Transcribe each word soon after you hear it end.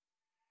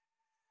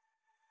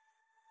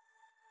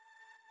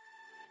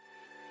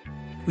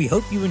We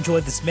hope you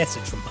enjoyed this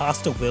message from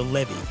Pastor Will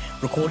Levy,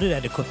 recorded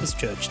at Equippers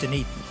Church,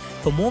 Dunedin.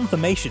 For more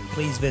information,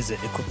 please visit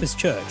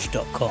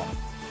equipperschurch.com.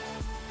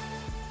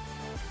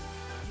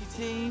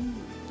 Team,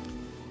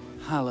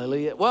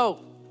 hallelujah.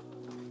 Well,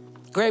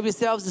 grab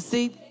yourselves a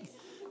seat,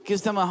 give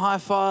someone a high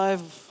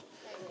five,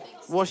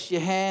 wash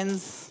your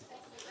hands,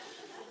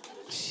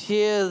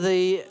 share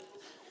the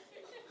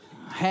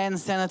hand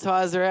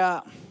sanitizer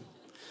out,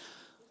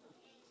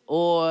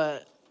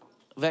 or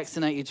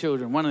vaccinate your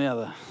children, one or the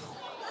other.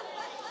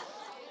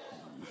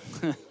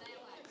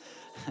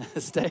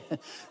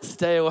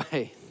 Stay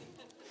away.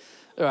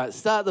 All right,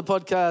 start the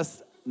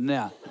podcast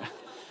now.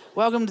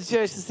 Welcome to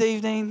church this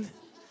evening.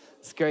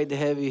 It's great to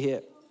have you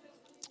here.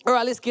 All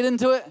right, let's get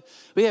into it.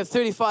 We have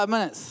 35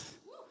 minutes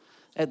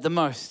at the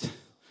most,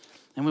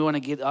 and we want to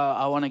get.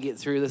 I want to get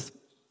through this.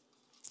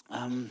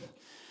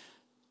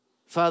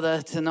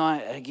 Father,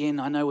 tonight again,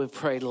 I know we've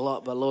prayed a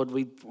lot, but Lord,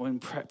 when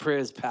prayer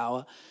is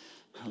power.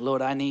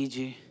 Lord, I need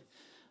you.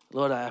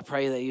 Lord, I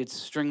pray that you'd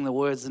string the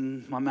words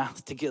in my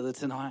mouth together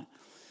tonight.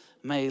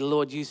 May,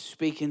 Lord, you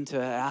speak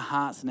into our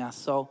hearts and our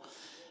soul.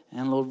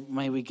 And, Lord,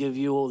 may we give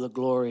you all the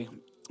glory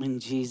in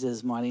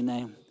Jesus' mighty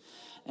name.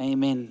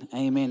 Amen.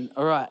 Amen.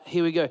 All right,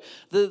 here we go.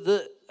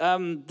 The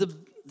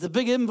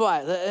big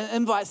invite, the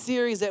invite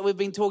series that we've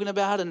been talking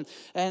about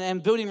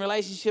and building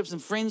relationships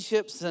and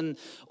friendships and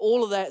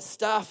all of that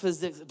stuff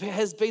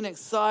has been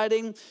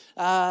exciting.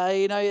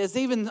 It's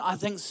even, I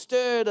think,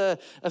 stirred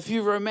a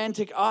few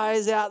romantic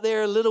eyes out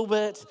there a little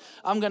bit.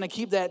 I'm going to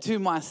keep that to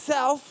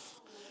myself.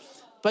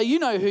 But you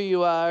know who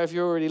you are if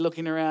you're already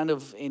looking around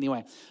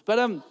anyway. But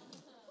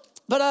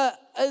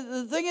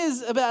the thing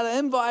is about an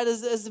invite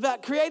is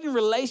about creating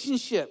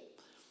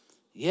relationship.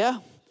 Yeah?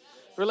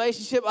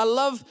 Relationship.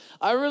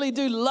 I really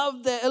do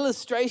love that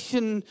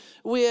illustration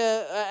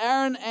where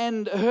Aaron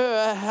and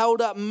her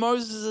held up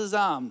Moses'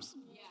 arms.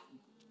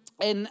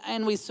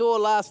 And we saw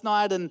last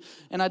night, and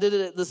I did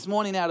it this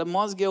morning out of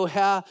Mosgiel,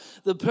 how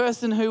the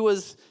person who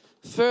was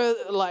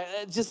further, like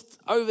just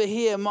over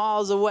here,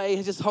 miles away,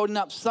 just holding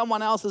up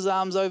someone else's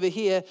arms over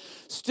here,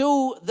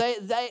 still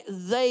they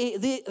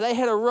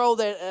had a role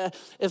that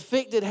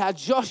affected how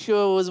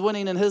Joshua was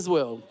winning in his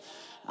world.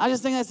 I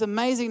just think that's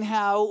amazing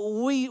how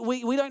we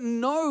don't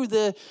know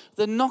the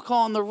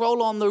knock-on, the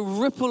roll-on, the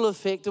ripple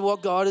effect of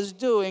what God is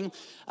doing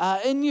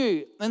in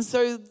you. And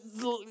so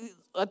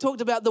I talked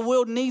about the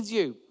world needs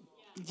you.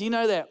 Do you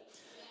know that?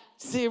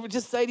 See,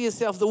 just say to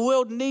yourself, the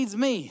world needs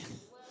me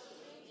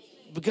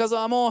because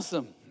I'm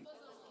awesome.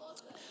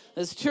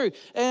 It's true.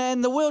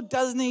 And the world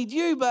does need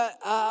you, but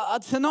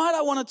tonight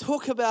I want to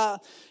talk about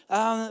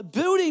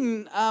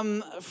building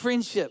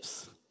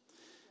friendships.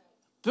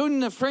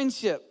 Building a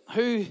friendship.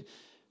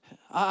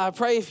 I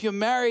pray if you're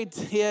married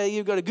here,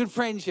 you've got a good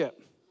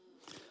friendship.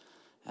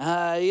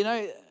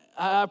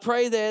 I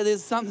pray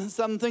there's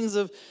some things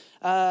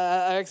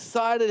are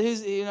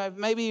excited.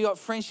 Maybe you got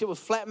friendship with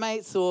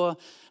flatmates, or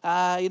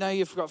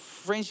you've got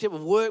friendship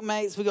with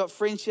workmates. We got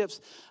friendships.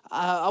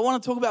 I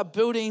want to talk about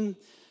building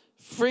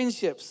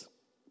friendships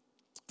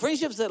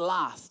that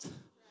last,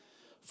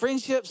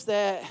 friendships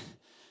that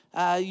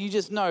you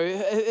just know.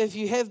 If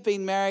you have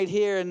been married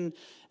here and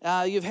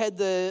you've had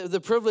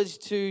the privilege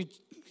to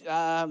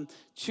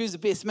choose a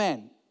best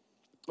man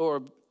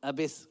or a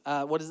best,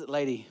 what is it,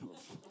 lady?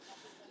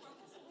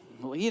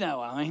 Well, you know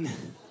what I mean.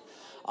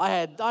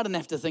 I didn't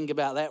have to think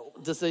about that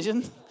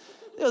decision.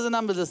 There was a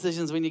number of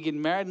decisions when you're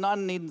getting married, and I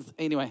didn't need,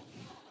 anyway.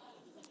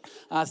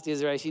 Ask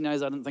Desiree, she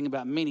knows I didn't think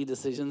about many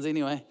decisions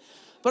anyway.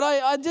 But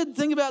I did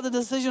think about the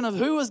decision of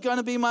who was going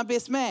to be my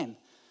best man.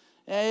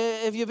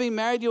 If you've been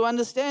married, you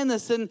understand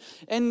this, and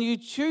you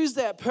choose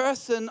that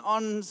person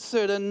on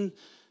certain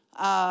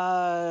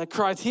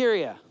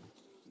criteria.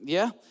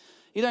 Yeah?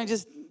 You don't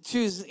just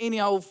choose any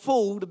old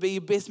fool to be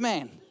your best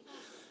man.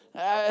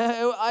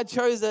 I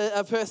chose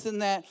a person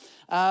that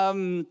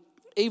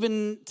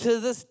even to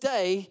this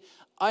day,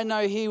 I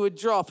know he would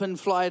drop and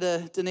fly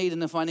to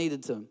Dunedin if I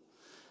needed to.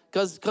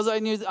 Because I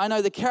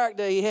know the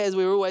character he has.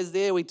 We were always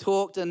there, we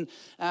talked, and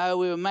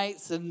we were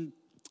mates,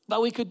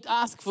 but we could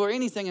ask for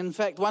anything. In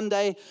fact, one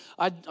day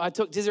I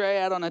took Desiree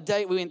out on a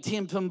date. We went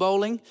 10-pin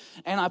bowling,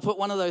 and I put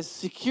one of those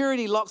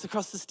security locks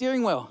across the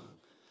steering wheel.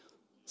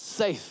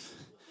 Safe.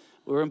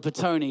 We were in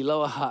Petone,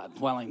 Lower Hutt,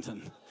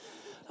 Wellington.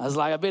 I was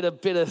like, I better,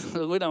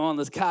 we don't want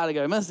this car to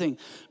go missing.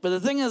 But the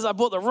thing is, I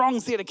bought the wrong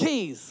set of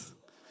keys.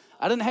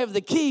 I didn't have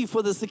the key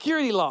for the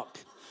security lock.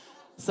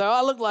 So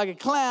I looked like a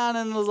clown,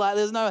 and was like,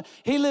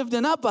 he lived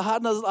in Upper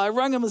Hutt, and I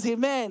rung him and said,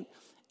 man,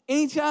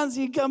 any chance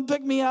you come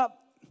pick me up,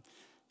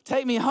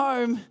 take me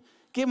home,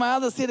 get my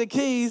other set of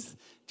keys,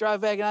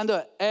 drive back and undo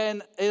it.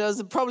 And it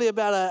was probably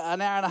about an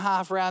hour and a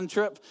half round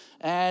trip,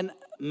 and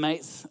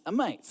mates are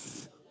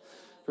mates.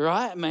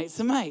 Right? Mates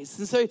are mates.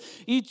 And so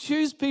you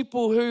choose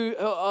people who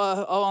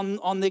are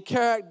on their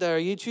character.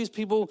 You choose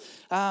people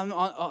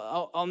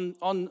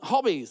on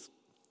hobbies.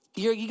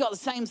 You got the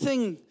same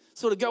thing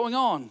sort of going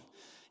on.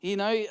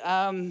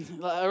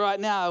 Right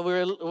now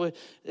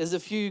there's a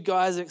few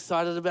guys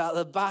excited about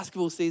the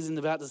basketball season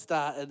about to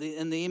start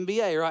in the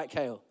NBA, right,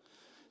 Kale?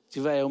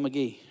 JaVale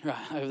McGee,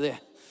 right, over there.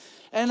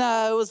 And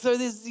so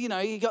there's,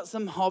 you got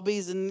some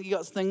hobbies and you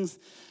got things,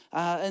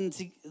 and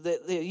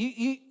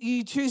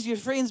you choose your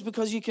friends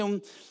because you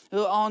can,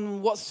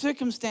 on what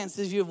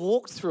circumstances you've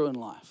walked through in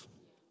life.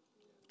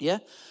 Yeah?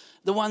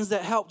 The ones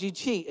that helped you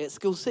cheat at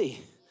School C.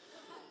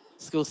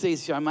 School C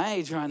is showing my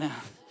age right now.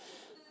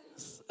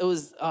 It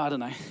was, I don't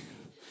know.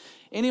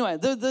 Anyway,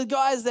 the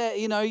guys that,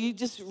 you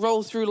just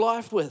roll through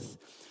life with.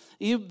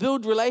 You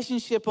build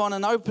relationship on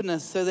an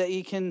openness so that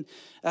you can,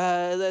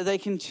 they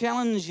can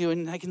challenge you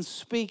and they can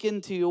speak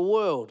into your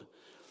world.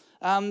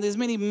 There's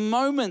many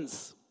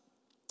moments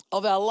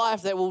of our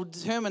life that will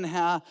determine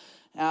how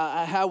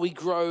we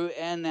grow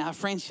and our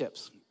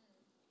friendships.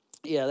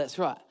 Yeah, that's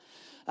right.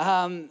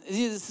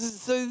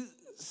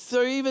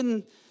 So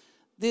even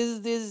there's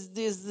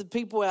the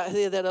people out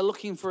there that are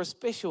looking for a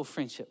special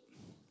friendship.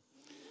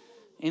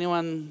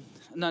 Anyone?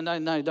 No,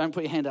 don't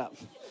put your hand up.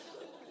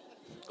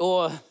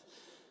 Or,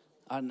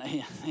 I don't know.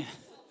 Yeah.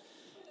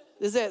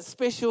 There's that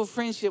special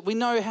friendship. We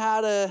know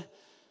how to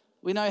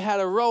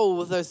roll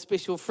with those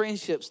special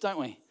friendships, don't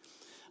we?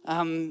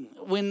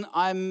 When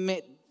I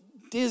met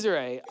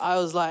Desiree, I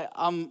was like,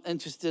 I'm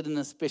interested in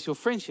a special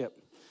friendship.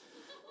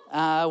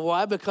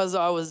 Why? Because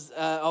I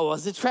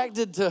was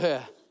attracted to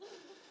her.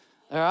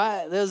 All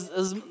right,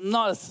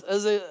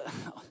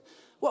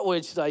 what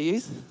word should I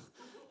use?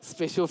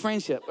 Special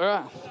friendship. All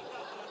right.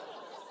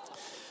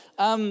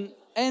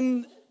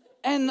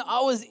 And I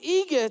was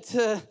eager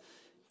to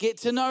get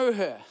to know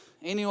her.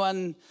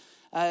 Anyone,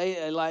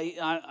 I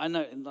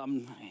know,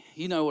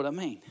 you know what I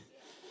mean.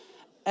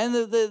 And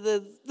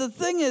the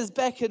thing is,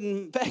 back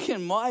in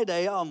my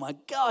day, oh my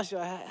gosh,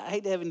 I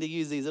hate having to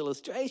use these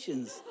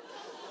illustrations.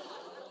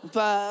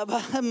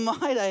 But in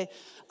my day,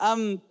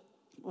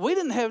 we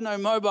didn't have no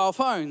mobile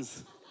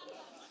phones.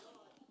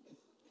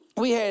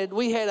 We had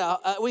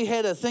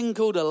a thing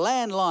called a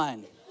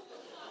landline.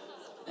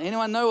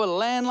 Anyone know what a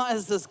landline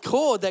is? This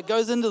cord that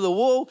goes into the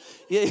wall.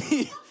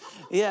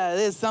 Yeah,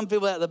 there's some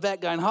people at the back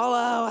going,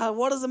 hello,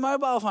 what is a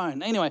mobile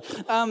phone? Anyway,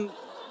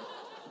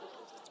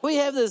 we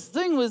have this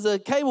thing with a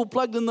cable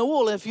plugged in the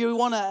wall. If you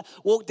want to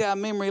walk down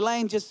memory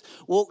lane, just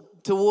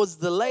walk towards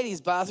the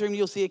ladies' bathroom,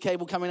 you'll see a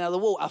cable coming out of the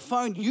wall. A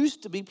phone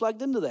used to be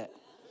plugged into that.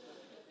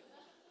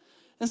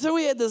 And so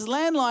we had this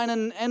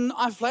landline, and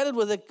I flatted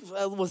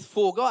with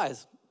 4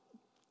 guys.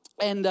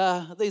 And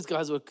these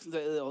guys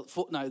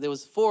there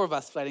was 4 of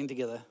us flatting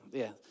together.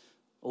 Yeah,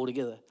 all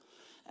together.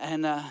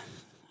 And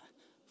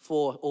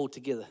 4 all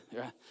together,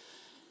 right?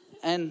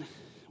 And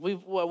we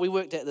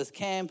worked at this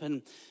camp,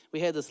 and we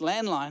had this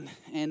landline,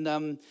 and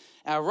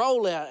our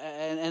rollout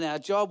and our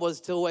job was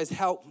to always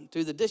help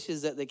do the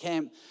dishes at the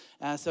camp.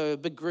 So a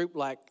big group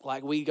like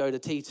we go to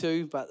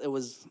T2, but it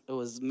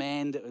was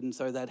manned, and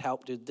so they'd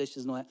help do the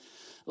dishes and all that.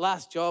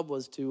 Last job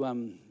was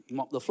to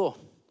mop the floor.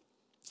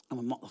 And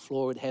when mop the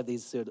floor, we'd have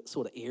these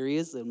sort of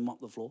areas that mop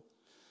the floor.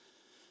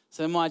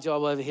 So my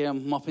job over here,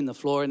 I'm mopping the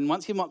floor, and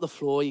once you mop the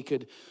floor, you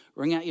could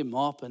wring out your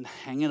mop and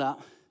hang it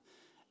up,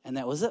 and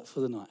that was it for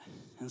the night.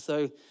 And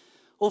so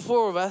all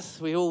 4 of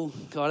us, we all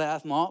got our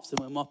mops, and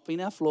we're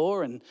mopping our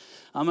floor, and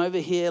I'm over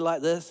here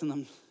like this, and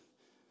I'm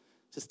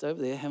just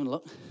over there having a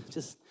look,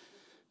 just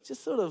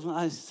sort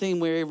of seeing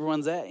where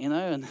everyone's at,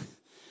 and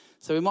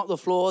so we mop the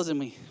floors,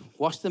 and we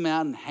wash them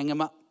out and hang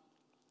them up,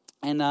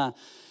 and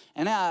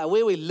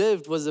where we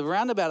lived was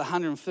around about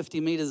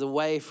 150 meters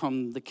away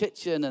from the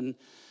kitchen, and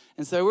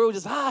so we're all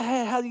just,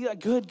 hey, how do you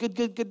go?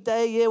 Good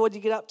day, yeah, what'd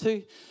you get up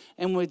to?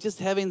 And we're just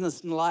having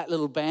this light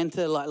little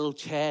banter, like little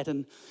chat,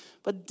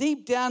 but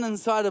deep down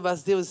inside of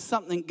us, there was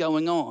something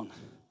going on.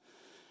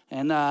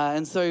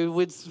 And so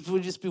we'd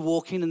just be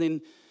walking, and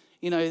then,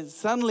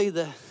 suddenly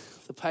the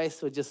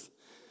pace would just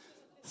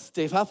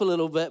step up a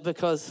little bit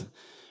because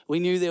we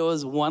knew there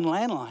was one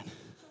landline.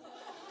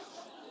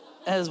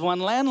 As one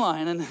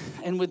landline,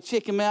 and we'd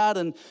check him out,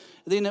 and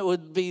then it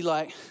would be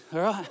like, all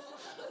right,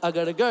 I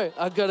gotta go.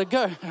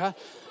 Right?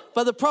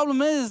 But the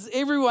problem is,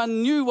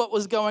 everyone knew what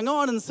was going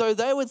on, and so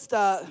they would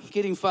start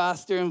getting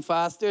faster and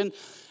faster,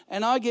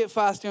 and I get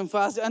faster and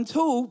faster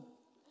until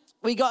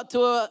we got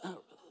to a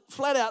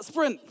flat-out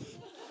sprint.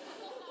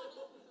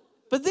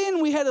 But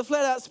then we had a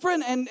flat-out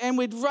sprint, and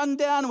we'd run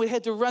down, and we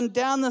had to run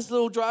down this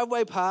little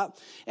driveway part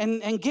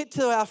and get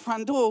to our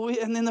front door.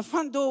 And then the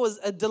front door was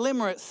a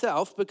dilemma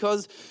itself,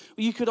 because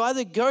you could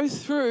either go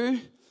through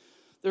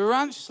the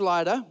ranch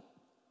slider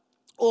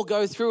or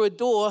go through a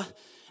door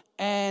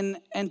and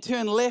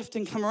turn left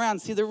and come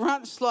around. See, the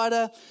ranch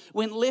slider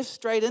went left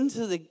straight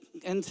into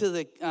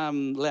the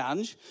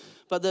lounge,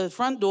 but the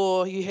front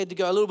door, you had to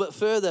go a little bit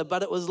further,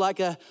 but it was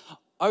like a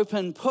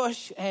open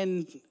push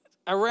and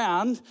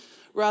around,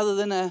 rather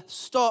than a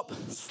stop,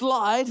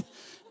 slide,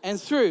 and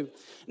through.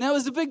 Now, it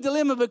was a big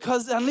dilemma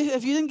because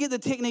if you didn't get the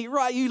technique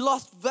right, you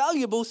lost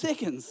valuable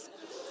seconds.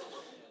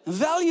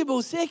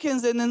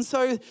 And then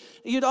so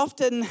you'd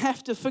often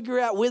have to figure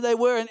out where they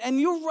were,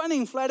 and you're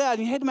running flat out,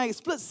 and you had to make a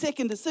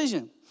split-second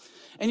decision.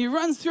 And you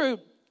run through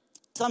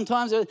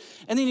sometimes, and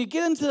then you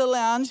get into the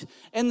lounge,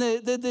 and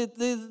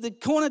the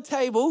corner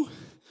table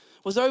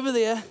was over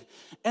there,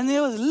 and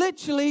there was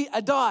literally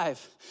a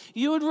dive.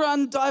 You would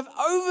run, dive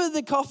over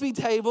the coffee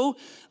table,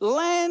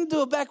 land,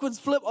 do a backwards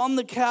flip on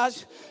the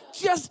couch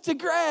just to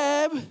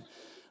grab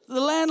the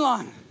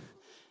landline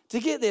to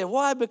get there.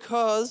 Why?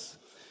 Because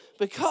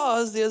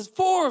there's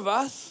 4 of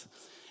us,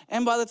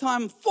 and by the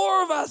time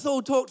 4 of us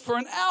all talked for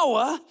an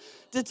hour,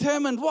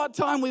 determined what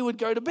time we would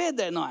go to bed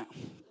that night.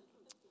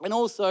 And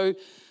also,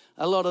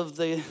 a lot of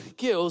the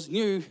girls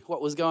knew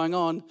what was going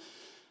on,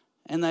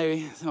 and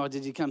they,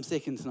 did you come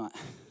second tonight?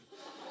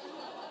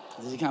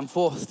 Did you come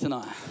fourth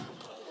tonight?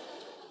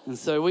 And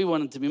so we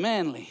wanted to be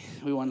manly.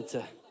 We wanted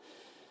to.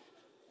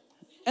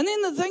 And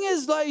then the thing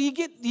is, like, you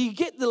get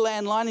the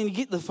landline and you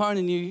get the phone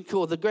and you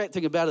call. The great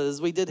thing about it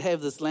is we did have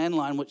this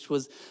landline which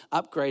was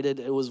upgraded.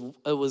 It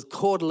was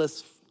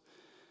cordless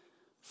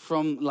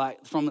from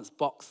its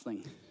box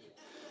thing.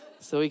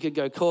 So we could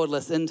go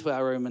cordless into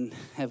our room and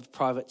have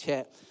private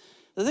chat.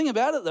 The thing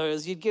about it though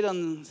is you'd get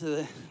on to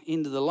the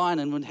end of the line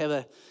and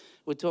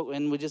we'd talk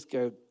and we'd just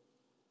go,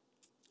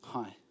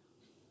 hi.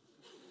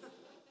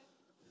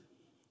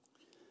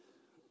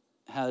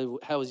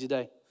 How was your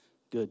day?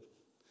 Good.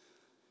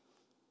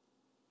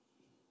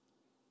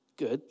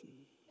 Good.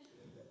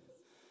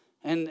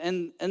 And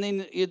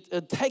then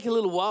it'd take a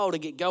little while to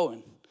get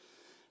going.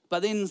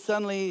 But then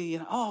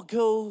suddenly, oh,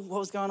 cool, what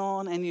was going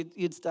on? And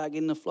you'd start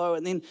getting the flow.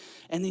 And then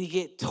you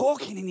get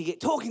talking and you get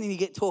talking and you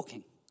get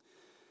talking.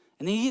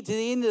 And then you get to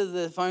the end of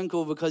the phone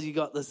call because you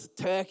got this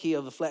turkey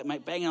of a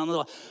flatmate banging on the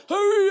door.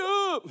 Hurry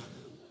up!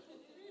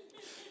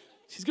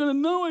 She's going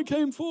to know I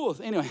came forth.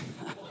 Anyway.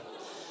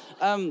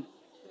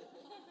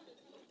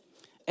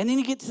 And then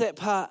you get to that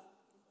part,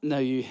 no,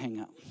 you hang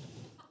up.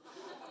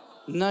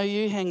 No,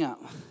 you hang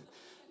up.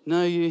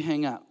 No, you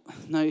hang up.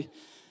 No.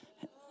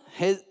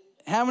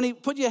 How many,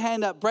 put your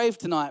hand up, brave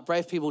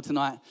people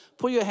tonight,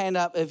 put your hand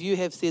up if you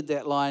have said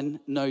that line,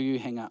 no, you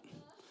hang up.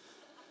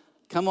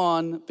 Come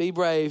on, be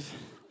brave.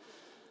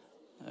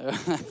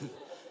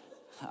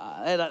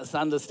 That's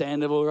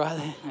understandable right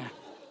there.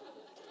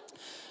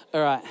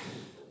 All right.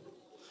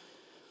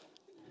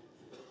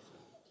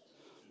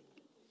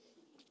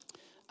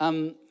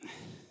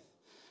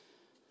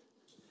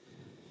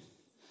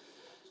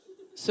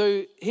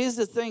 So here's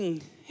the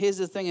thing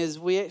is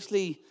we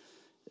actually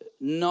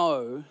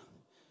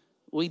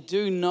we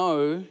do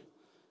know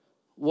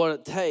what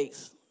it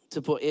takes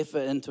to put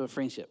effort into a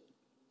friendship.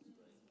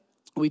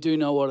 We do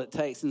know what it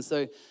takes. And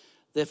so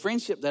the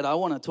friendship that I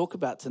want to talk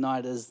about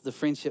tonight is the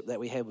friendship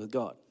that we have with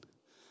God.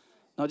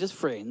 Not just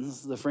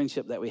friends, the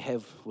friendship that we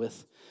have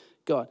with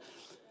God.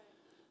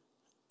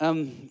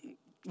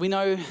 We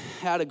know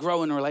how to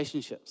grow in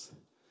relationships.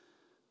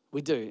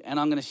 We do, and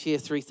I'm going to share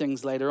 3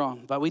 things later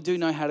on. But we do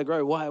know how to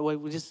grow. Why? All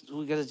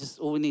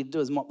we need to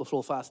do is mop the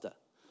floor faster,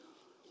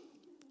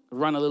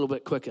 run a little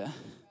bit quicker,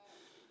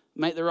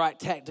 make the right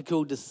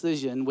tactical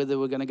decision whether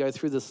we're going to go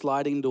through the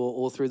sliding door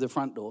or through the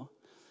front door.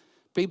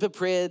 Be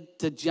prepared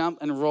to jump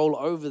and roll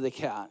over the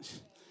couch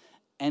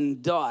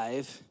and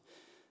dive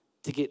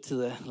to get to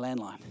the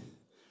landline.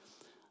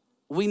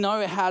 We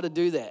know how to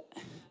do that.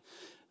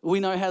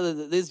 We know how to.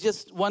 There's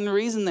just one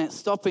reason that's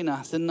stopping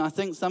us, and I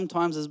think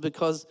sometimes is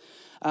because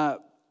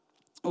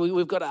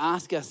we've got to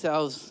ask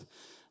ourselves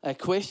a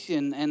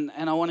question, and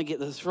I want to get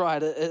this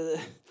right.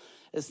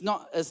 It's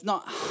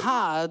not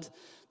hard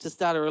to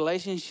start a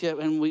relationship,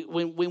 and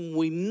when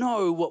we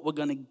know what we're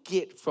going to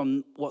get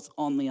from what's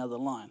on the other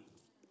line.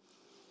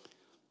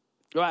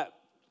 Right?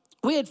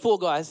 We had 4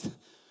 guys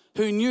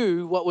who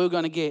knew what we were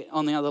going to get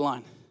on the other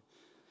line.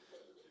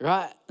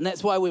 Right? And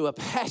that's why we were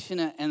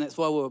passionate, and that's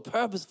why we were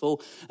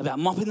purposeful about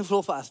mopping the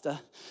floor faster,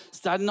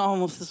 starting on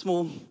with a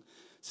small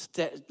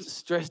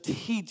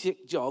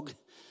strategic jog,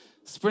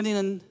 sprinting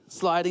in,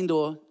 sliding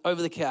door,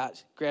 over the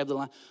couch, grab the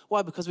line.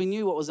 Why? Because we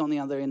knew what was on the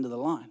other end of the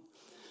line.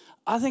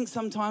 I think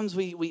sometimes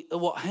we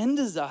what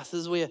hinders us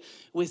is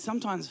we're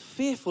sometimes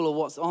fearful of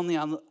what's on the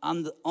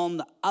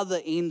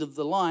other end of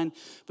the line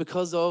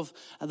because of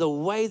the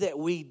way that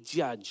we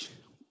judge.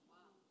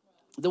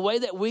 The way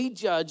that we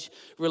judge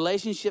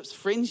relationships,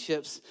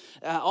 friendships,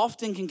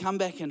 often can come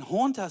back and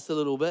haunt us a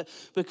little bit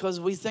because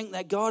we think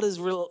that God is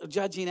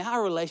judging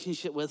our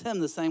relationship with Him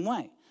the same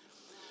way.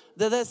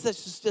 That's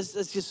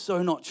just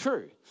so not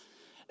true.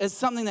 It's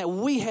something that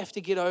we have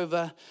to get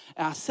over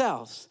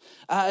ourselves.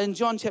 In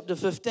John chapter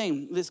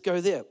 15, let's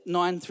go there,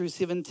 9 through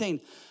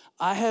 17.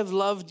 I have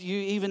loved you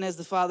even as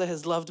the Father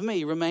has loved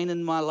me. Remain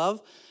in my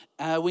love.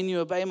 When you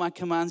obey my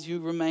commands,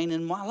 you remain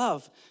in my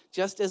love,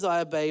 just as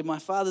I obey my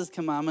Father's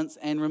commandments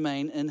and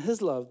remain in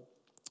his love.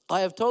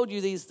 I have told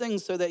you these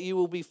things so that you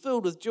will be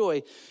filled with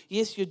joy.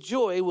 Yes, your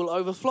joy will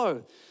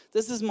overflow.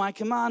 This is my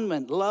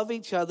commandment. Love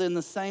each other in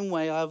the same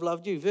way I have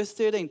loved you. Verse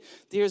 13,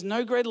 there is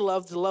no greater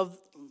love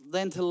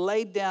than to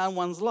lay down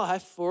one's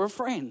life for a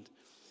friend.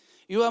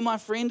 You are my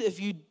friend if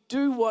you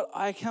do what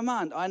I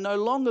command. I no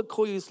longer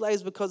call you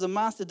slaves because a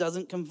master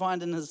doesn't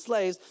confide in his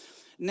slaves.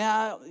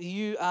 Now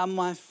you are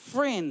my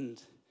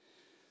friend.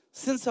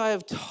 Since I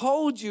have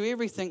told you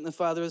everything the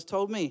Father has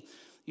told me.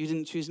 You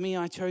didn't choose me,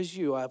 I chose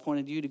you. I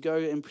appointed you to go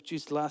and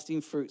produce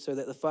lasting fruit so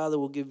that the Father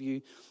will give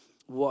you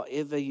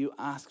whatever you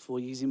ask for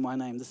using my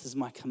name. This is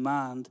my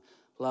command,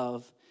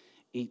 love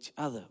each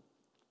other.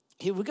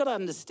 Here, we've got to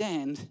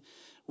understand,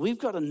 we've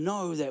got to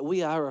know that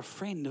we are a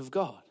friend of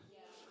God.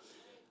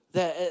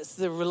 That it's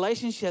the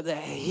relationship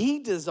that he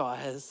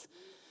desires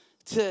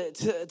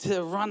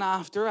to run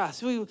after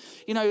us.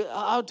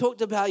 I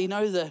talked about,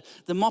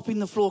 the mopping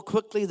the floor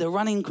quickly, the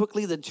running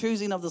quickly, the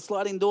choosing of the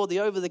sliding door, the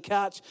over the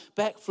couch,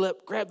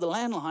 backflip, grab the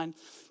landline.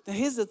 Now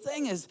here's the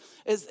thing is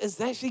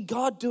actually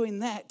God doing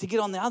that to get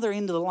on the other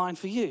end of the line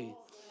for you.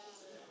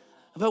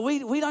 But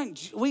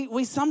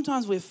we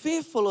sometimes we're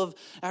fearful of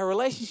our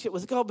relationship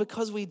with God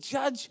because we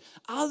judge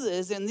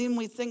others and then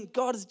we think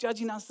God is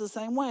judging us the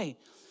same way.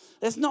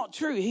 That's not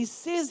true. He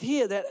says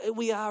here that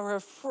we are a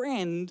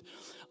friend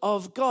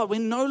of God. We're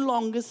no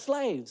longer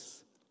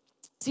slaves.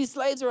 See,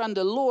 slaves are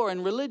under law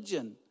and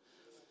religion.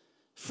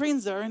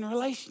 Friends are in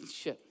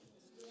relationship.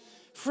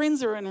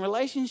 Friends are in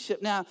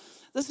relationship. Now,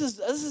 this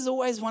is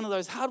always one of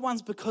those hard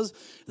ones because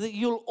that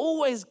you'll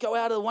always go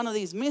out of one of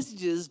these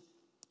messages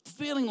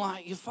feeling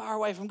like you're far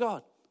away from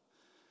God.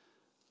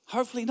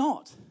 Hopefully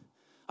not.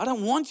 I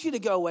don't want you to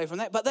go away from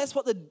that, but that's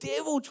what the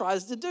devil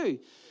tries to do.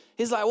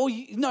 He's like, well,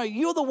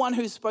 you're the one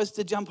who's supposed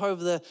to jump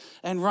over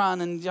and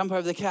run and jump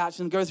over the couch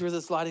and go through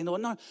the sliding door.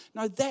 No,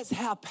 that's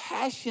how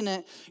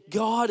passionate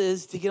God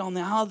is to get on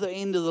the other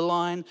end of the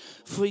line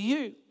for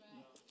you.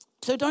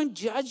 So don't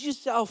judge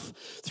yourself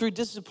through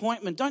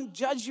disappointment. Don't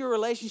judge your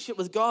relationship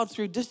with God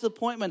through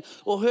disappointment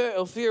or hurt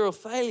or fear or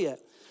failure.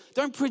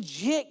 Don't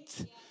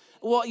project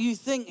what you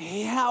think,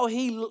 how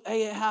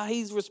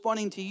he's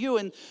responding to you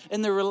and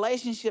the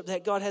relationship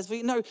that God has for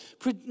you. No,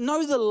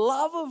 know the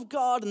love of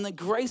God and the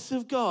grace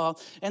of God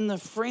and the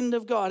friend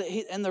of God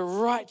and the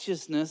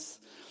righteousness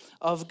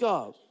of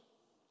God.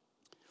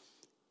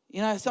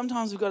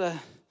 Sometimes we've got to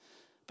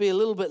be a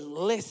little bit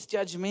less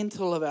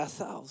judgmental of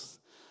ourselves.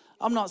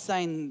 I'm not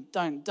saying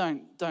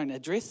don't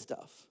address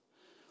stuff,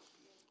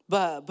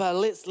 but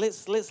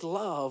let's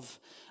love.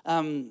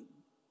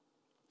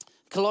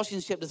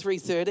 Colossians chapter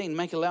 3:13,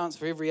 make allowance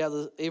for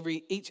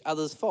each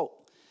other's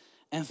fault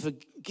and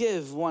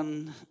forgive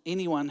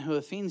anyone who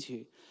offends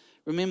you.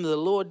 Remember, the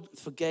Lord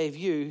forgave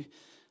you,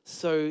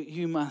 so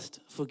you must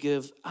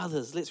forgive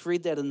others. Let's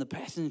read that in the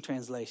Passion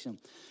Translation.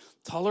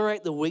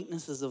 Tolerate the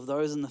weaknesses of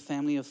those in the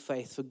family of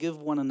faith.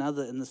 Forgive one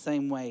another in the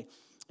same way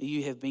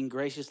you have been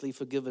graciously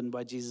forgiven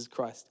by Jesus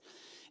Christ.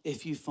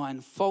 If you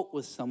find fault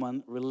with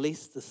someone,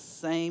 release the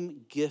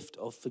same gift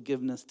of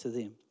forgiveness to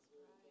them.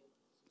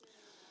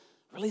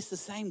 Release the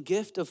same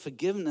gift of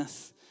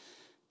forgiveness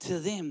to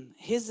them.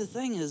 Here's the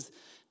thing is,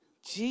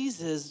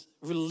 Jesus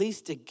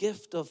released a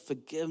gift of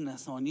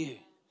forgiveness on you.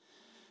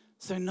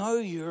 So know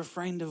you're a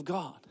friend of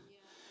God.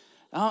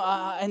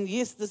 And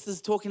yes, this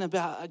is talking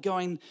about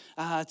going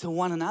to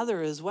one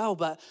another as well,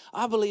 but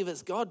I believe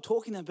it's God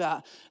talking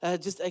about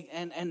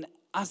and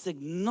us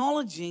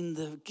acknowledging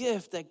the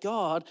gift that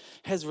God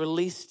has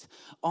released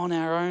on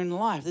our own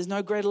life. There's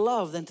no greater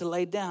love than to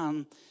lay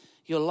down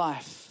your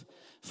life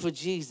for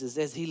Jesus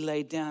as he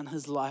laid down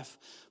his life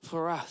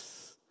for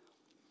us.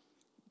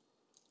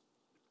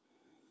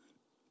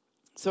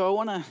 So I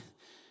want to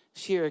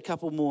share a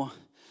couple more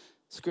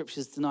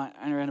scriptures tonight,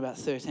 only around about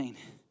 13.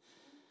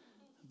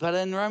 But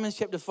in Romans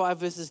chapter 5,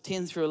 verses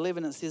 10 through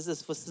 11, it says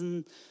this: For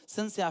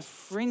since our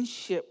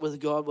friendship with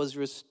God was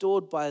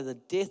restored by the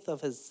death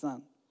of his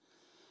Son,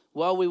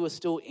 while we were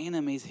still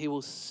enemies, he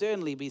will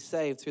certainly be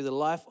saved through the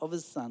life of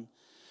his Son.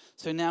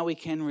 So now we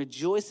can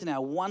rejoice in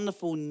our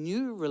wonderful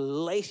new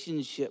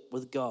relationship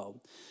with God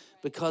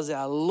because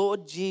our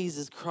Lord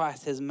Jesus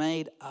Christ has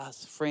made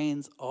us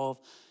friends of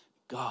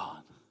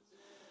God.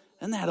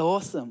 Isn't that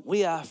awesome?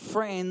 We are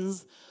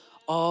friends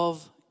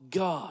of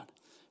God.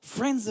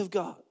 Friends of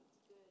God.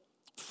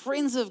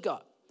 Friends of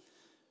God.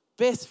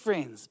 Best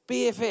friends.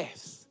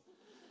 BFFs.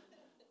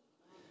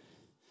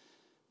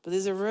 But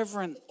there's a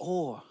reverent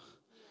awe.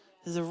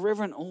 There's a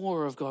reverent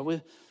awe of God.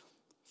 We're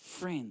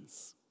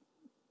friends.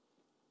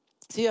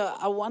 See,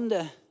 I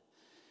wonder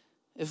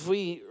if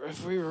we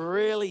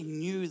really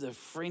knew the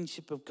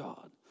friendship of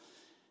God,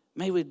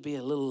 maybe we'd be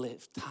a little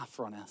less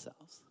tougher on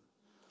ourselves.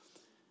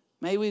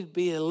 Maybe we'd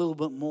be a little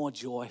bit more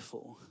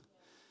joyful.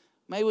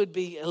 Maybe we'd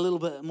be a little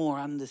bit more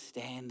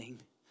understanding.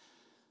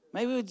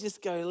 Maybe we'd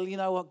just go, you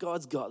know what,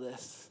 God's got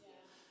this.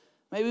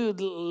 Maybe we'd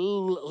be a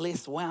little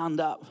less wound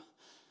up.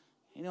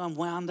 Anyone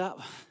wound up?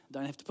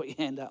 Don't have to put your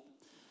hand up.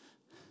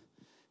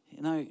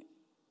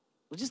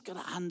 We just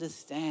got to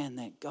understand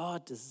that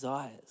God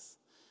desires,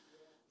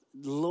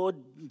 the Lord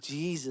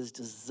Jesus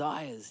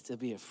desires to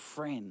be a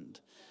friend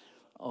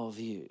of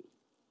you.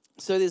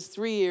 So there's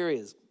 3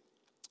 areas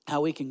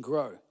how we can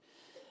grow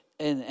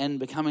in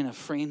becoming a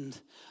friend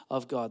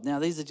of God. Now,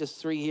 these are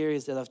just 3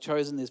 areas that I've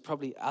chosen. There's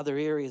probably other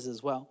areas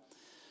as well,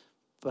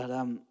 but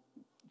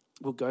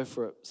we'll go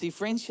for it. See,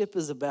 friendship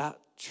is about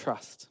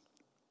trust.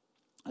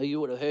 You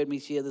would have heard me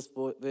share this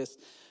verse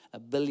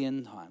 1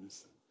 billion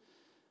times.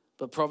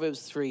 But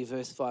Proverbs 3,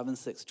 verse 5 and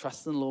 6,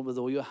 trust in the Lord with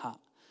all your heart.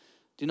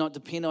 Do not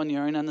depend on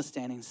your own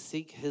understanding.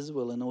 Seek his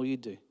will in all you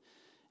do,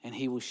 and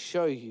he will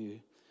show you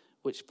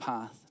which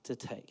path to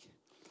take.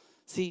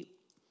 See,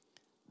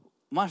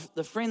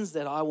 the friends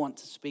that I want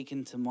to speak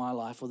into my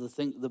life, or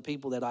the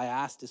people that I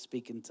ask to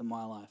speak into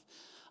my life,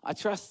 I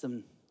trust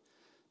them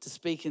to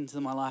speak into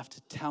my life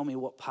to tell me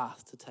what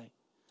path to take.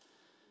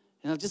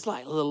 Just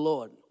like the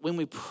Lord, when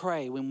we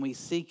pray, when we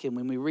seek Him,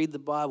 when we read the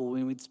Bible,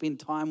 when we spend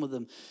time with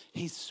Him,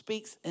 He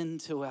speaks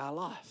into our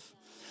life.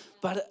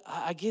 But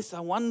I guess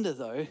I wonder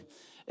though,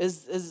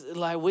 is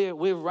like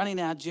we're running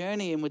our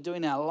journey and we're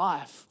doing our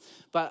life.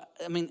 But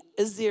I mean,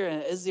 is there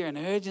an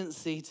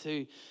urgency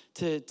to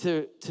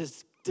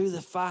do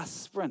the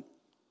fast sprint,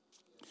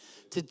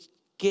 to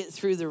get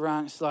through the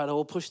ranch slider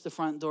or push the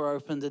front door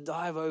open, to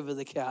dive over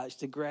the couch,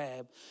 to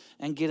grab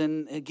and get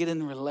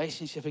in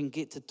relationship and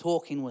get to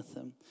talking with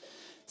Him?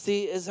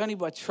 See, it's only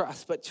by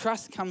trust, but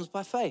trust comes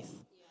by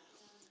faith.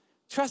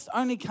 Trust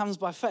only comes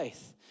by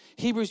faith.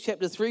 Hebrews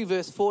chapter 3,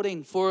 verse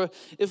 14, for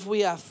if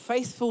we are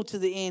faithful to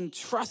the end,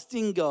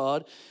 trusting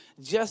God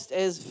just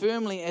as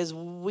firmly as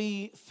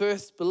we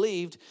first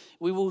believed,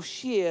 we will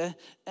share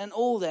in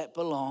all that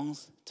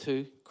belongs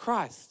to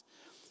Christ.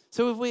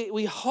 So if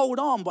we hold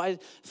on by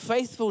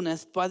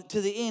faithfulness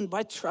to the end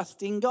by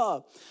trusting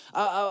God.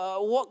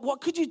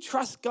 What could you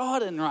trust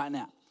God in right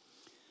now?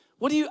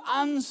 What are you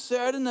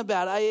uncertain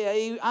about? Are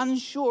you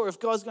unsure if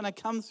God's going to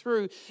come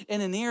through in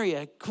an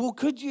area?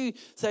 Could you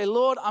say,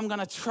 Lord, I'm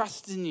going to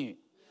trust in you.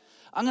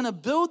 I'm going to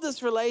build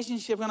this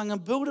relationship and I'm going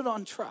to build it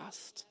on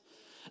trust.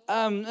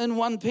 In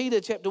 1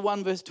 Peter chapter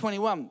 1, verse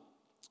 21,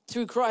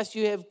 through Christ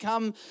you have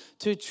come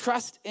to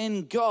trust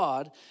in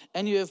God,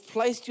 and you have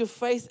placed your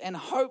faith and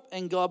hope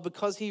in God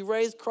because He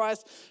raised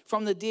Christ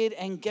from the dead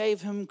and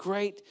gave Him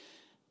great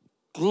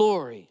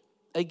glory.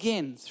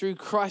 Again, through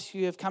Christ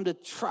you have come to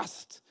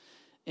trust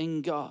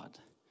in God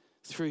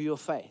through your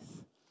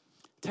faith.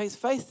 It takes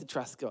faith to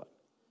trust God.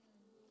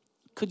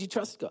 Could you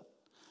trust God?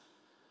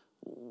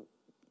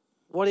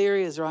 What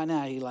areas right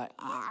now are you like,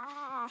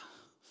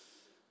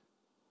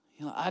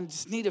 I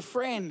just need a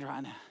friend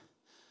right now?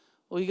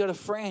 Well, you got a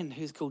friend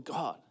who's called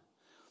God.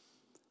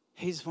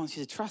 He just wants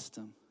you to trust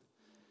Him.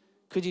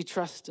 Could you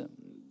trust Him?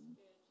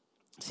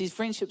 See,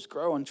 friendships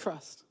grow on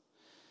trust,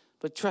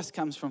 but trust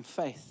comes from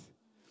faith.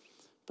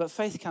 But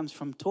faith comes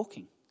from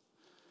talking.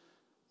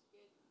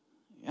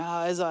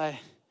 As I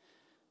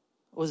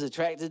was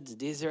attracted to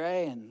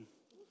Desiree, and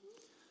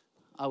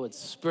I would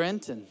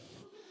sprint and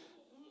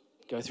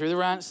go through the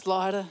ranch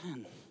slider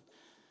and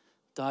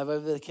dive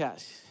over the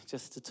couch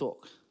just to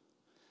talk.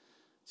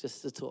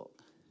 Just to talk.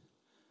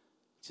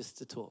 Just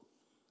to talk.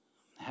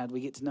 How do we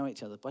get to know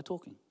each other? By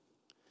talking.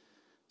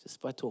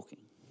 Just by talking.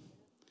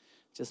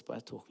 Just by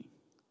talking.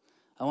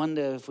 I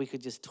wonder if we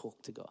could just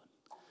talk to God.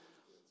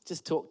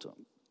 Just talk to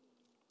Him.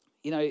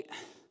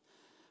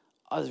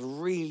 I was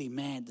really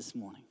mad this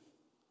morning.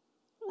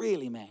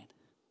 Really mad.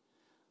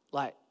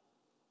 Like,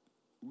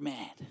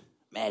 mad.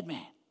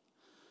 Mad.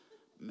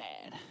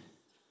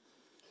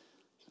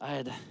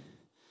 I'd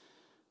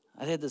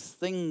had this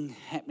thing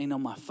happening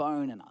on my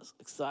phone and I was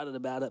excited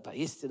about it, but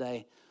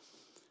yesterday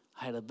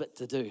I had a bit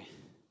to do.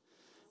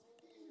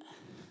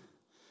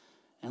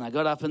 And I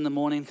got up in the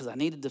morning because I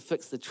needed to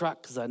fix the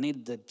truck, because I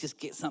needed to just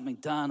get something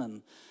done.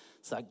 And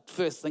so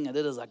first thing I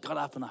did is I got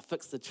up and I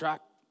fixed the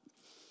truck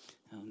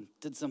and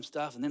did some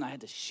stuff, and then I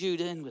had to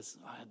shoot in because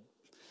I had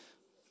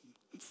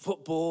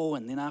football,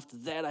 and then after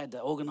that I had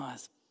to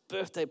organise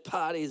birthday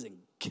parties and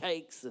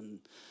cakes and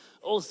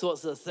all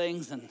sorts of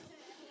things, and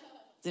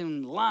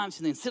then lunch,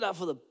 and then sit up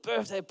for the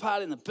birthday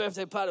party, and the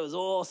birthday party was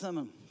awesome,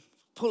 and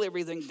pull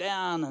everything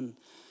down, and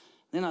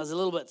then I was a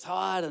little bit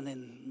tired, and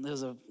then there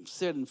was a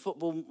certain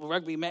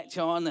rugby match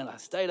on, and I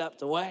stayed up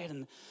to wait,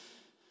 and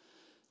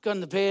got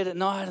into bed at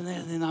night, and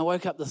then I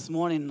woke up this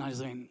morning, and I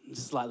was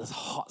just like this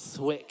hot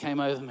sweat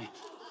came over me.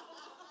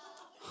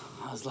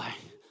 I was like,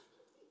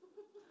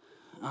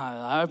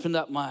 I opened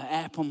up my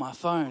app on my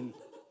phone.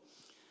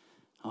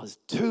 I was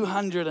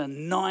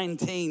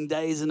 219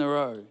 days in a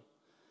row,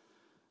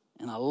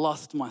 and I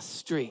lost my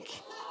streak.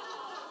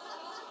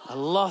 I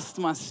lost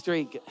my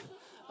streak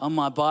on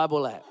my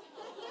Bible app.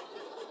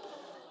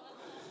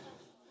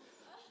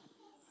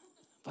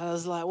 But I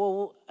was like,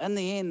 well, in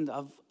the end,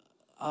 I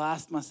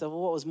asked myself,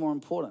 well, what was more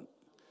important?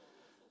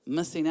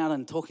 Missing out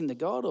on talking to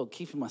God or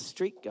keeping my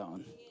streak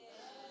going?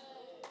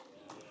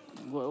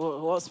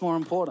 What's more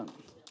important?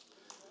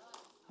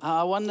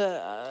 I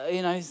wonder,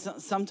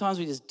 sometimes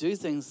we just do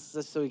things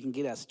just so we can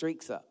get our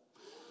streaks up.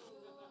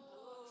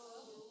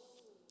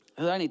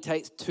 It only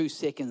takes 2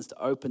 seconds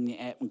to open the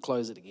app and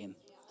close it again.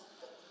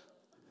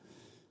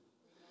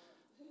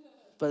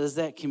 But is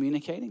that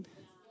communicating?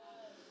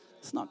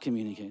 It's not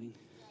communicating.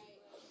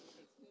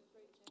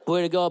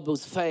 Word of God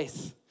builds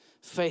faith.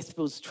 Faith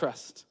builds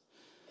trust.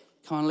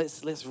 Come on,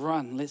 let's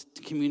run. Let's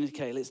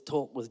communicate. Let's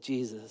talk with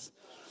Jesus.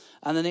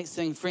 And the next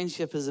thing,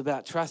 friendship is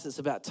about trust. It's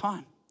about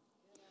time.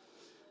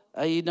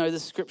 You know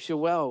this scripture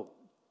well.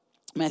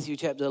 Matthew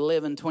chapter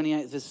 11,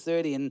 28 verse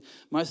 30. And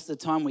most of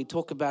the time we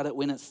talk about it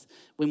when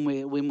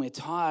we're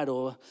tired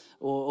or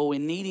we're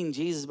needing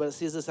Jesus. But it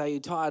says this: are you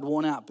tired,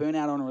 worn out, burnt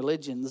out on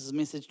religion? This is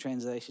Message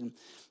translation.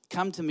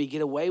 Come to me,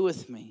 get away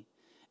with me,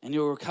 and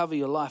you'll recover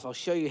your life. I'll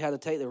show you how to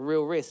take the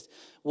real rest.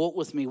 Walk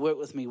with me, work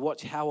with me,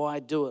 watch how I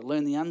do it.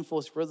 Learn the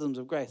unforced rhythms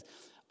of grace.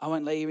 I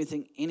won't lay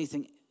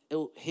anything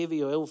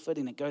heavy or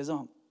ill-fitting. It goes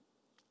on.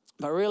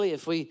 But really,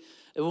 if we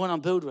want to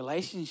build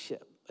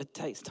relationship, it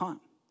takes time.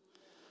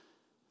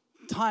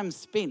 Time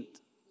spent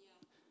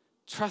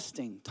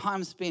trusting,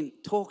 time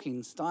spent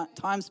talking,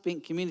 time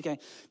spent communicating,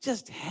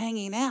 just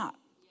hanging out.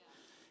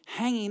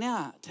 Hanging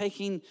out,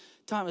 taking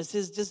time. It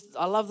says,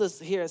 I love this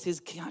here. It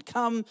says,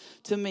 come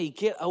to me,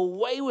 get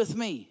away with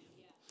me.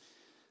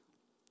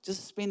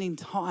 Just spending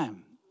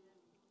time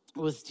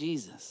with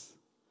Jesus.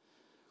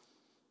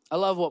 I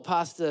love what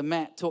Pastor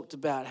Matt talked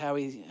about, how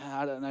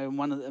I don't know,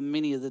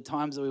 many of the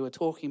times that we were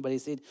talking, but he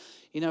said,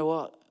 you know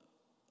what?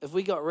 If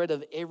we got rid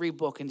of every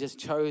book and just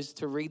chose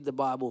to read the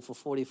Bible for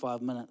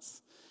 45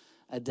 minutes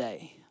a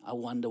day, I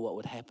wonder what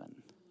would happen.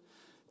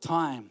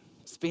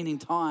 Spending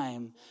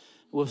time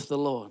with the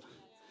Lord.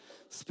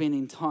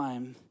 Spending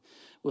time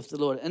with the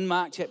Lord. In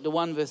Mark chapter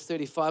 1, verse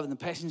 35, in the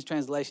Passions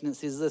Translation, it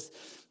says this.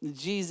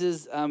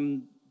 Jesus,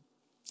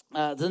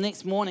 the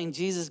next morning,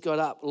 Jesus got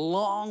up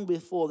long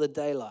before the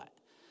daylight,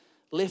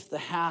 left the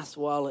house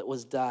while it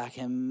was dark,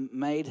 and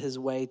made his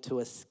way to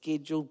a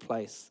scheduled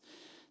place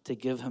to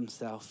give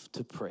himself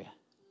to prayer.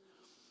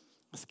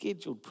 A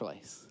scheduled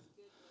place.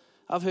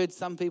 I've heard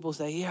some people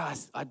say, yeah,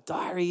 I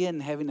diary in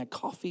having a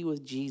coffee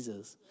with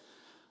Jesus.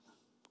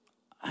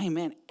 Hey,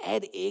 man,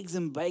 add eggs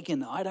and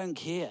bacon. I don't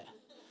care.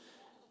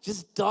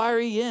 Just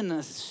diary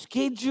in,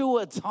 schedule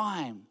a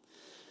time.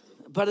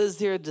 But is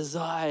there a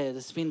desire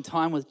to spend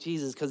time with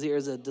Jesus? Because there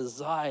is a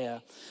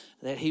desire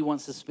that he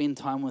wants to spend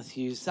time with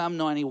you. Psalm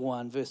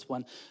 91, verse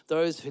 1,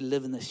 those who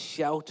live in the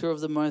shelter of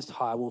the Most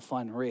High will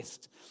find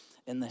rest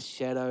in the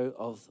shadow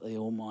of the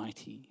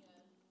Almighty.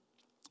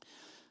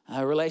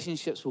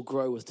 Relationships will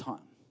grow with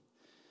time.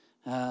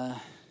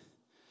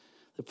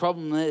 The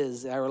problem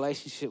is our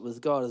relationship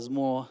with God is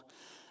more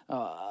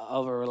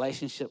of a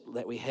relationship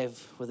that we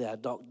have with our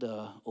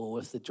doctor or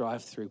with the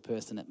drive-through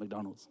person at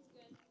McDonald's.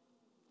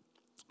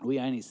 We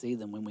only see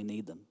them when we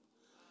need them.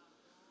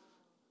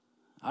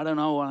 I don't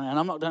know, and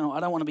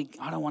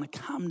I don't want to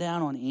come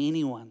down on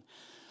anyone.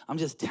 I'm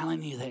just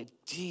telling you that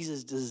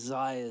Jesus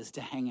desires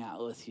to hang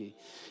out with you.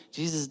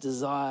 Jesus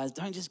desires,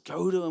 don't just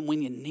go to him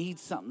when you need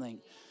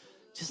something.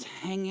 Just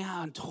hang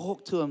out and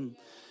talk to him.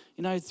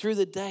 You know, through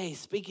the day,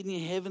 speak in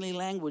your heavenly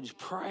language,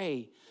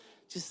 pray.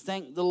 Just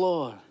thank the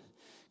Lord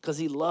because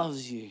he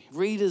loves you.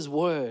 Read his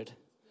word.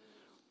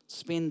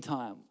 Spend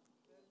time.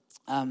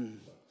 In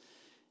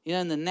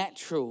the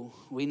natural,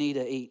 we need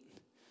to eat,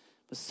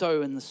 but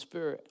so in the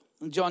spirit.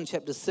 In John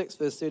chapter 6,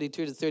 verse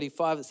 32 to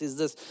 35, it says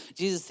this.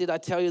 Jesus said, I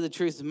tell you the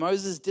truth,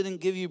 Moses didn't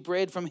give you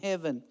bread from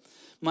heaven.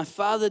 My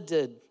Father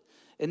did.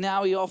 And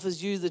now he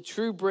offers you the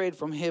true bread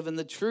from heaven.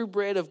 The true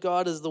bread of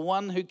God is the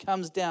one who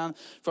comes down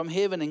from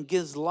heaven and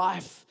gives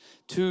life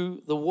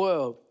to the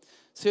world.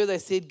 So they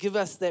said, give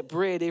us that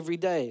bread every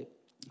day.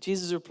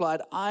 Jesus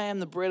replied, I am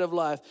the bread of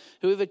life.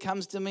 Whoever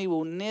comes to me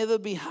will never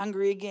be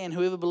hungry again.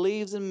 Whoever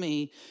believes in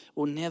me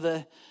will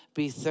never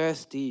be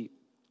thirsty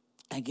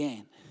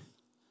again.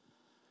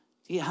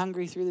 Do you get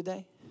hungry through the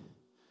day?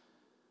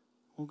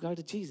 Well, go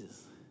to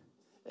Jesus.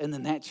 In the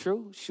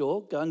natural,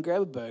 sure, go and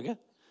grab a burger,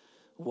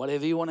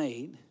 whatever you want to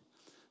eat.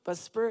 But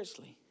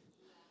spiritually,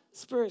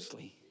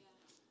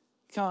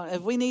 come on,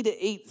 if we need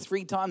to eat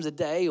 3 times a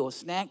day or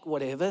snack,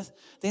 whatever,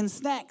 then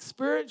snack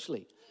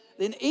spiritually.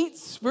 Then eat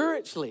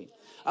spiritually.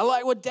 I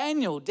like what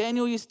Daniel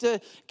used to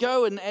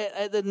go and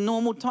at the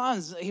normal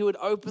times, he would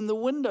open the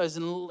windows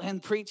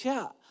and preach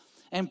out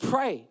and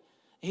pray.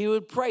 He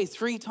would pray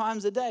 3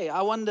 times a day.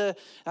 I wonder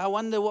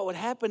what would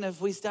happen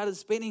if we started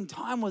spending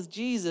time with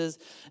Jesus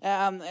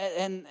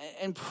and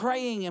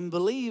praying and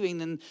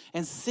believing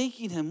and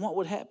seeking him. What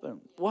would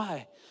happen?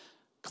 Why?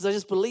 Because I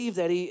just believe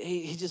that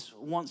he just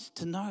wants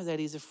to know that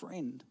he's a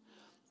friend.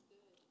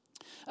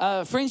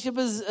 Friendship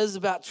is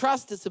about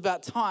trust. It's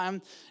about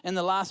time. And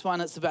the last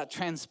one, it's about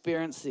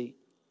transparency.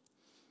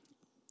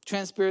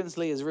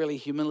 Transparency is really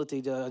humility.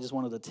 I just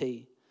wanted a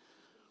T.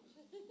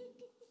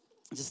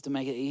 Just to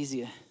make it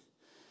easier.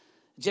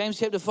 James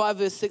chapter 5,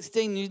 verse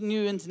 16,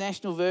 New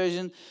International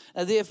Version.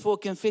 Therefore,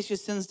 confess your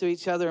sins to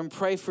each other and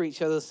pray for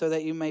each other so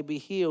that you may be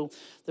healed.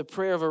 The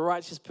prayer of a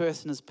righteous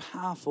person is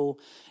powerful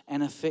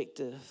and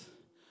effective.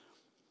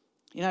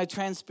 You know,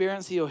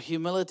 transparency or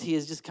humility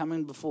is just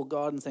coming before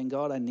God and saying,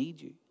 God, I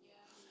need you.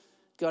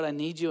 God, I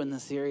need you in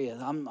this area.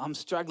 I'm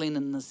struggling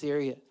in this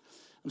area.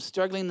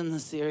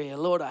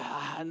 Lord,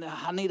 I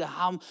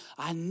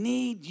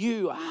need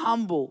you,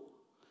 humble.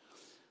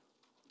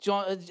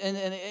 John,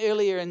 and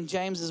earlier in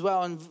James as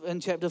well,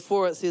 in chapter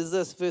 4, it says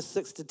this, verse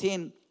 6 to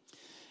 10.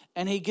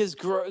 And he gives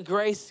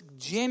grace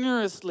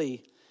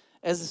generously,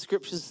 as the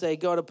scriptures say.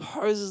 God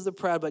opposes the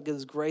proud, but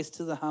gives grace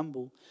to the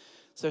humble.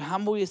 So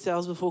humble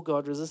yourselves before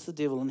God, resist the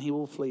devil, and he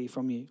will flee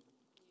from you.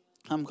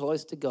 Come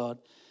close to God,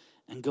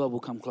 and God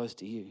will come close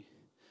to you.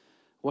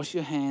 Wash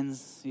your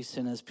hands, you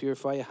sinners,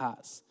 purify your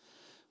hearts,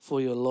 for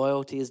your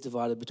loyalty is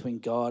divided between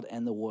God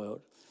and the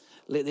world.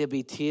 Let there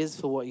be tears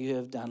for what you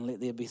have done.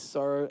 Let there be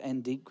sorrow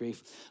and deep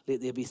grief.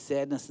 Let there be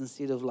sadness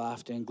instead of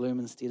laughter and gloom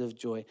instead of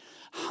joy.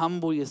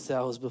 Humble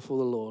yourselves before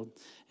the Lord,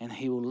 and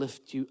he will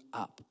lift you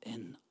up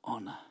in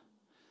honor.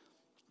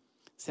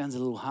 Sounds a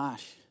little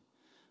harsh,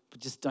 but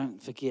just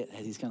don't forget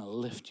that he's going to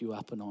lift you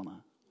up in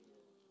honor.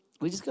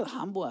 We just got to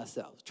humble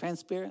ourselves.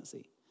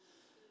 Transparency.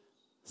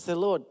 Say,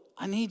 Lord,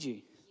 I need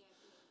you.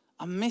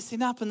 I'm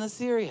messing up in this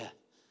area.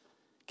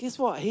 Guess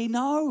what? He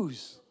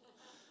knows.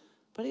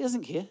 But he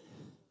doesn't care.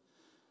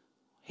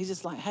 He's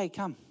just like, hey,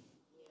 come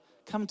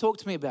and talk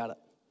to me about it.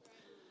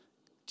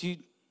 Do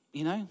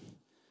you know?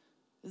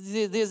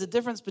 There's a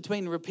difference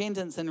between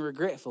repentance and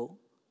regretful.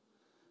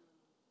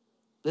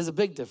 There's a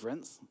big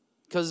difference.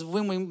 Because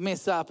when we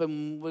mess up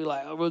and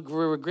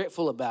we're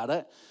regretful about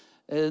it,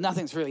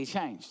 nothing's really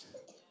changed.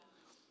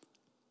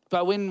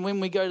 But when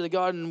we go to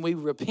God and we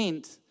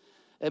repent,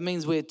 it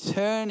means we're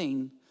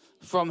turning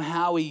from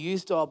how we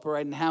used to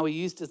operate and how we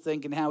used to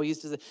think and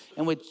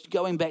and we're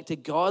going back to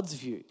God's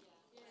view.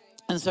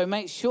 And so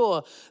make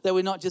sure that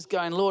we're not just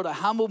going, Lord, I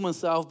humble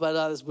myself, but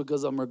that's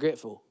because I'm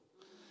regretful.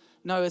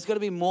 No, it's got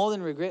to be more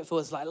than regretful.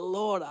 It's like,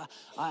 Lord,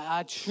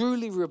 I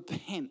truly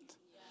repent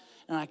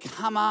and I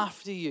come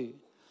after you.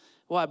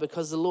 Why?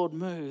 Because the Lord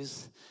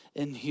moves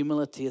in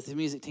humility. If the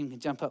music team can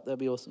jump up, that'd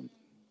be awesome.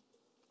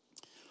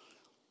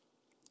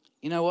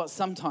 You know what?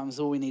 Sometimes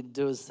all we need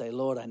to do is say,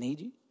 Lord, I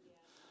need you.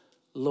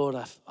 Lord,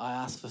 I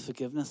ask for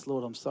forgiveness.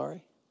 Lord, I'm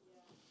sorry.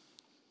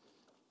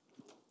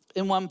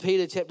 In 1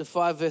 Peter chapter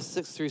 5, verse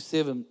 6 through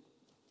 7,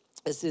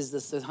 it says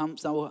this,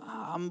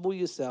 humble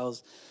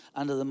yourselves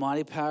under the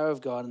mighty power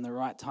of God. In the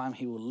right time,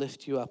 he will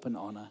lift you up in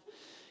honor.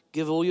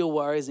 Give all your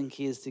worries and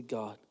cares to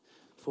God,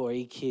 for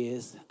he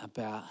cares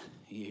about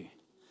you.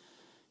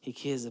 He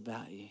cares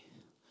about you.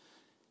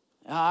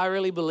 I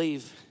really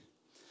believe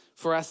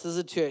for us as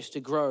a church to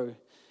grow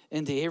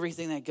into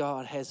everything that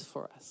God has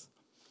for us,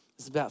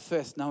 it's about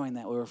first knowing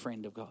that we're a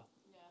friend of God.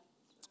 Yeah.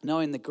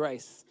 Knowing the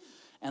grace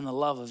and the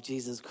love of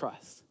Jesus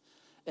Christ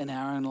in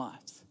our own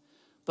lives.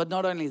 But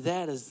not only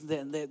that, is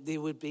that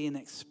there would be an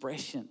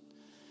expression.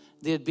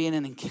 There'd be an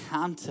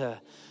encounter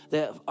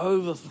that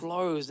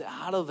overflows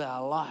out of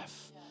our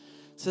life. Yeah.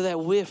 So that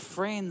we're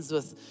friends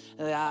with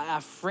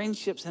our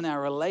friendships and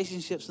our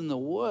relationships in the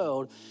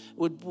world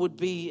would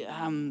be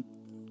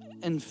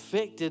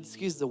infected,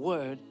 excuse the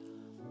word,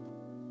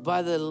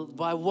 by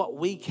what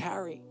we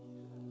carry.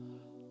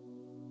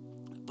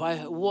 By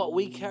what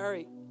we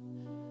carry.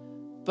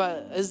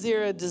 But is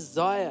there a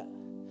desire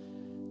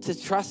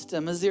to trust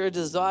him? Is there a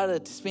desire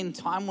to spend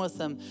time with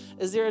him?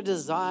 Is there a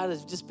desire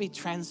to just be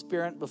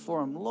transparent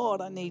before him?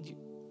 Lord, I need you.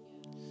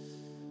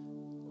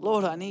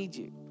 Lord, I need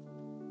you.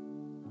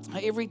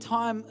 Every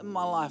time in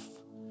my life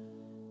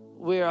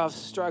where I've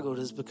struggled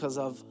is because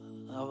of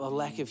a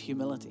lack of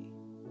humility.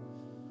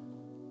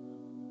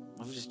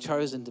 I've just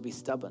chosen to be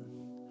stubborn.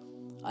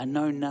 I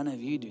know none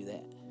of you do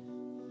that.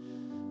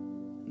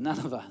 None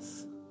of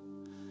us.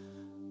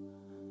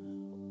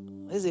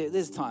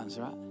 There's times,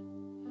 right?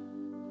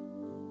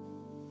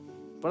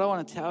 But I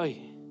want to tell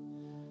you,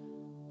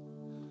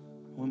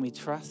 when we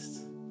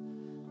trust,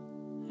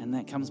 and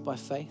that comes by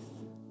faith,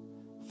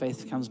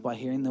 faith comes by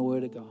hearing the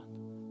word of God.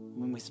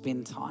 When we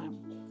spend time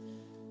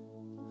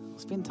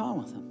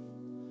with him.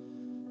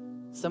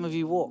 Some of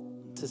you walk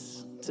to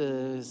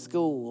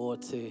school or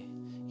to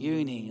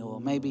uni,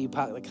 or maybe you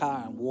park the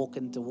car and walk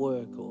into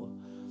work, or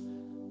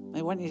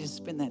maybe why don't you just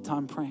spend that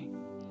time praying?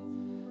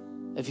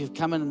 If you've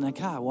come in the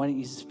car, why don't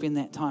you spend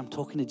that time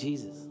talking to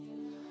Jesus?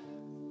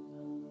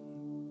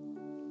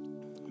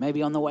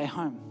 Maybe on the way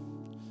home.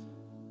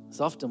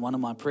 It's often one of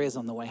my prayers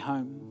on the way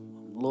home.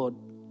 Lord,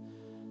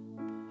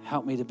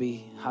 help me to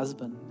be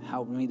husband.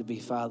 Help me to be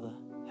father.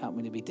 Help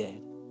me to be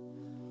dad.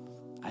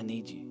 I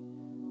need you.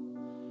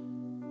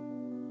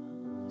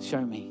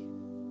 Show me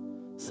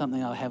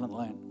something I haven't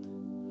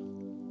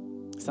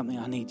learned. Something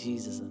I need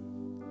Jesus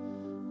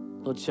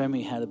in. Lord, show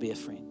me how to be a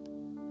friend.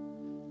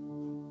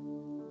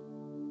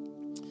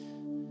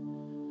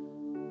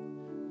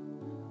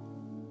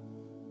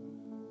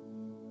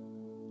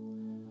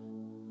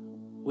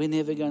 We're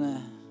never going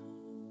to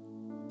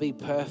be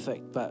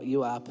perfect, but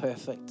you are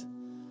perfect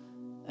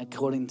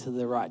according to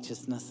the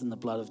righteousness and the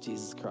blood of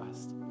Jesus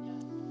Christ.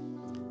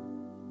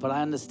 But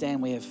I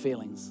understand we have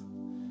feelings,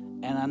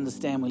 and I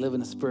understand we live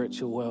in a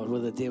spiritual world where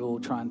the devil will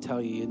try and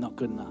tell you you're not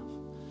good enough.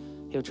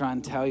 He'll try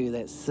and tell you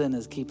that sin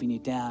is keeping you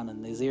down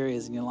and there's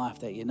areas in your life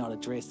that you're not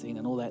addressing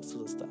and all that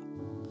sort of stuff.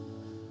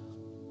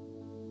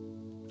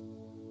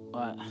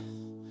 Right.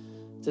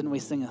 Didn't we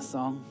sing a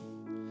song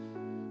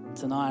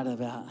tonight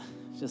about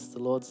just the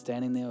Lord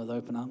standing there with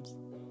open arms?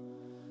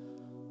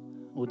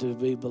 Or do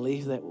we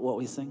believe that what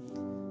we sing?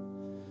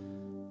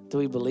 Do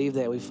we believe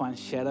that we find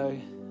shadow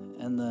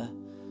in the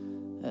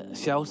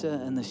shelter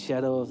in the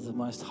shadow of the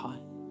Most High?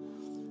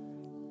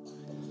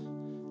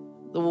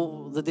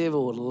 The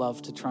devil would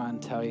love to try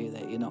and tell you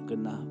that you're not good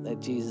enough, that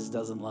Jesus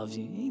doesn't love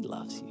you. He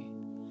loves you.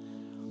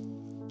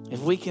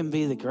 If we can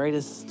be the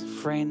greatest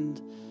friend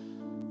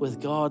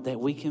with God that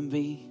we can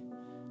be,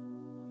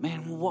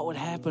 man, what would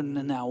happen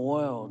in our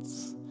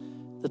worlds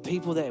the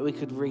people that we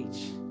could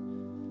reach,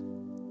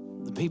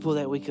 the people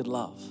that we could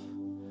love,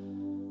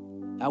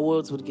 our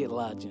worlds would get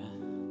larger.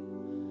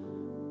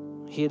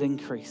 He'd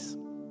increase,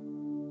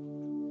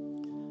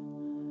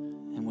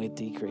 and we'd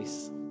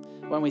decrease.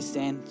 When we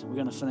stand, we're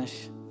going to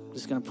finish. We're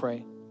just going to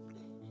pray.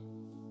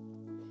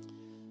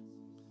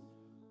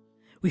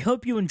 We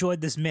hope you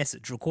enjoyed this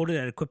message recorded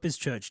at Equippers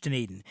Church,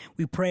 Dunedin.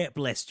 We pray it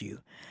blessed you.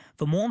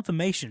 For more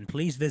information,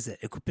 please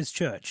visit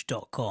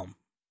equipperschurch.com.